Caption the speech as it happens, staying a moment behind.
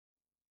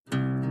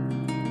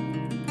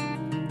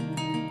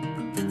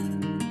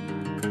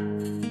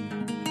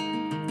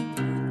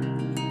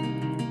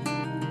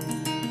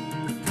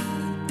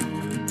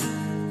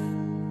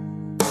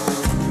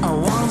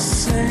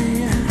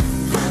say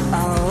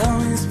I'll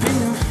always be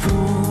a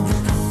fool,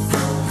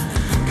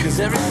 'cause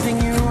everything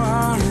you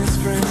are is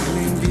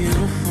frankly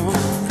beautiful.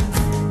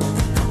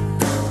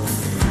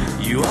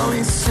 You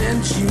always said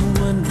you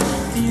wouldn't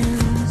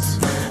refuse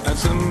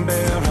to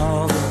bear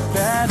all the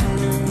bad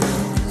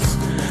news.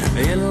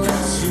 It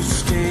lets you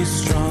stay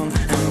strong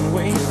and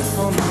wait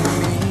for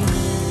me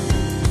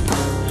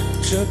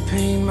to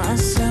paint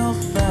myself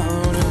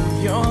out of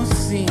your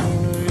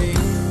scenery,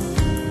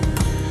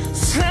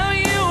 so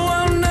you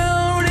won't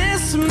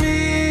notice me.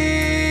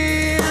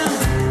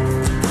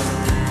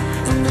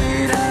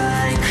 Did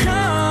I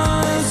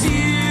cause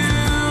you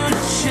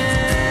to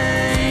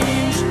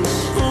change?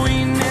 We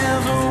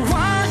never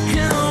walk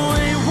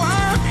away,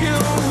 walk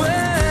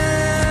away.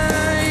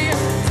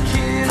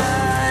 Can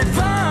I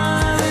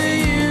bother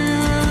you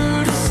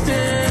to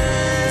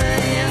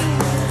stay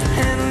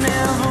and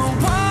never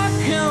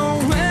walk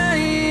away?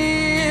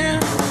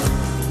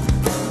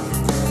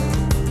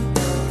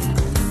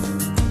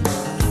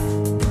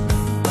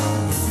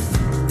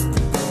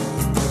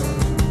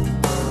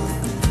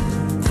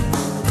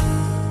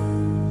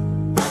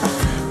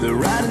 The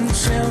riding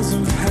trails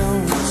of how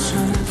we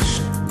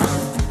touched,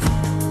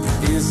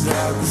 is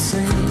that the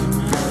same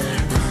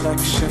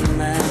reflection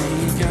that he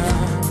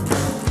got?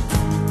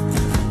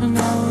 And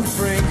all would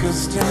break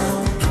us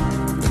down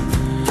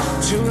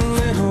to a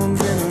little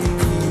bit of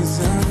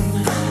reason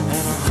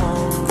and a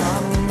whole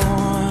lot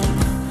more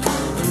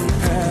than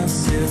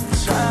passive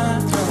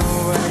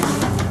away.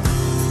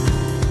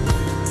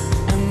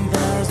 And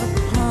there's a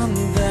pond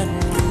that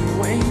we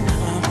wade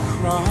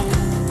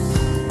across,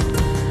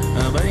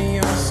 but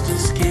you're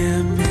still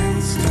skipping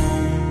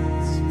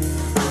stones.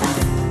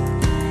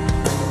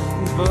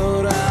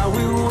 But I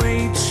will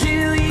wait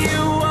till you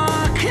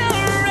walk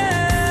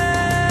around.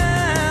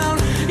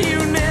 You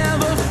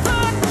never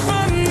fought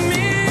for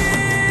me.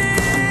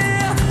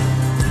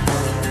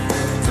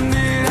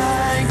 Did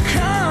I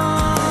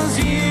cause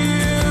you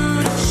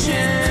to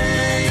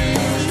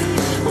change?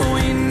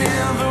 We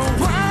never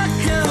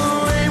walk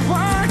away,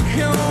 walk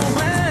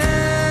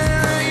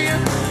away.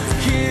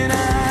 Can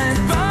I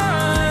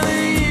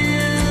bother you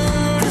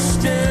to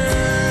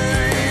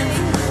stay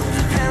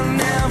and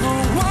never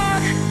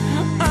walk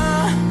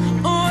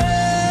away?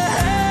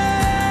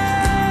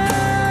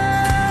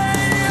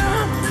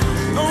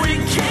 We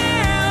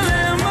kill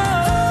them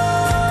all.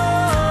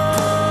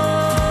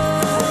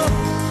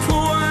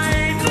 Why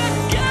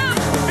look at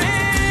me?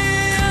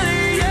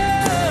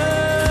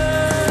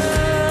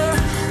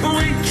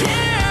 We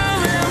kill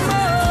them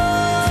all.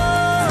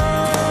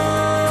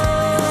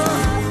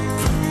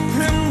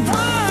 And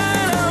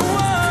what I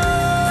want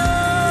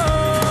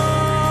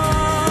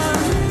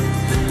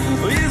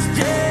is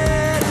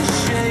dead and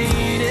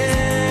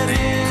shaded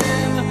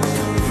in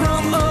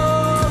from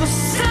all the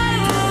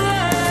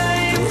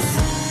sidelines.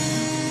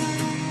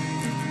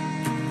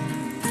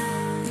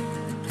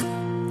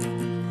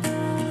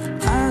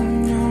 I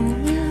know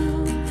you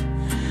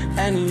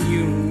and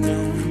you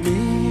know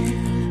me.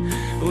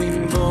 We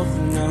both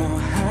know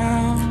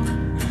how,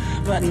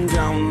 but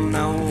don't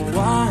know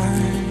why.